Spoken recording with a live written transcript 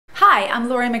Hi, I'm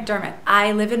Laurie McDermott.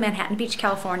 I live in Manhattan Beach,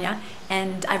 California,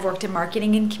 and I've worked in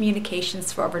marketing and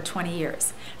communications for over 20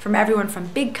 years. From everyone from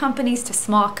big companies to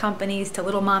small companies to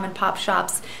little mom and pop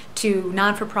shops to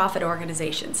non-for-profit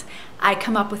organizations. I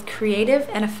come up with creative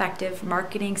and effective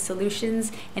marketing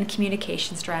solutions and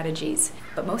communication strategies.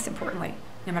 But most importantly,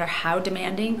 no matter how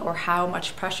demanding or how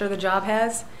much pressure the job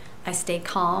has, I stay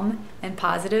calm and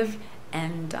positive,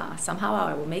 and somehow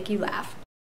I will make you laugh.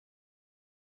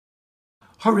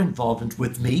 Her involvement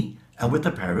with me and with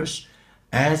the parish,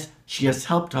 as she has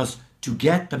helped us to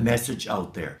get the message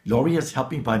out there. Laurie has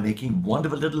helped me by making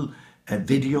wonderful little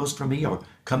videos for me, or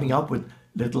coming up with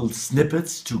little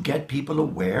snippets to get people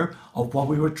aware of what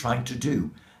we were trying to do.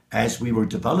 As we were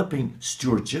developing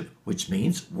stewardship, which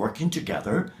means working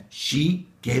together, she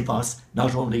gave us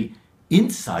not only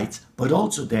insights, but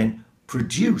also then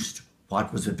produced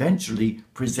what was eventually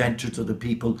presented to the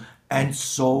people and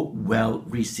so well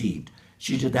received.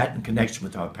 She did that in connection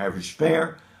with our parish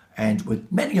fair and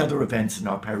with many other events in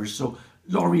our parish. So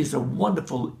Laurie is a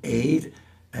wonderful aid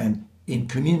in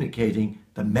communicating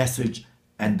the message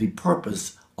and the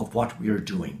purpose of what we are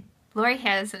doing. Laurie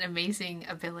has an amazing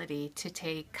ability to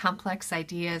take complex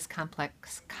ideas,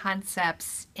 complex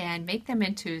concepts, and make them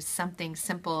into something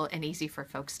simple and easy for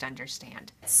folks to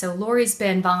understand. So Laurie's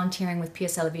been volunteering with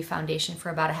PSLV Foundation for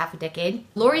about a half a decade.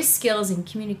 Laurie's skills in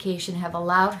communication have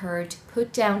allowed her to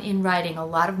put down in writing a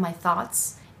lot of my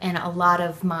thoughts and a lot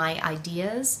of my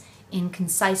ideas in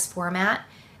concise format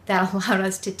that allowed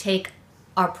us to take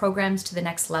our programs to the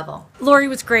next level. Laurie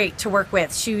was great to work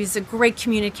with. She was a great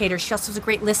communicator. She also was a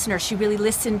great listener. She really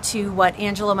listened to what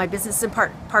Angela, my business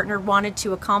partner, wanted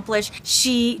to accomplish.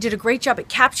 She did a great job at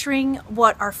capturing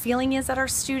what our feeling is at our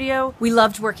studio. We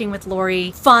loved working with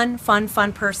Laurie. Fun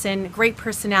person, great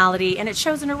personality, and it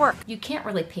shows in her work. You can't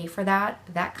really pay for that.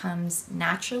 That comes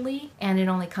naturally, and it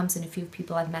only comes in a few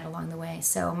people I've met along the way.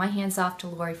 So my hand's off to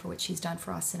Laurie for what she's done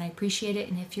for us, and I appreciate it.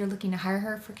 And if you're looking to hire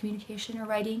her for communication or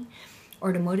writing,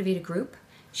 or to motivate a group,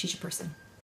 she's your person.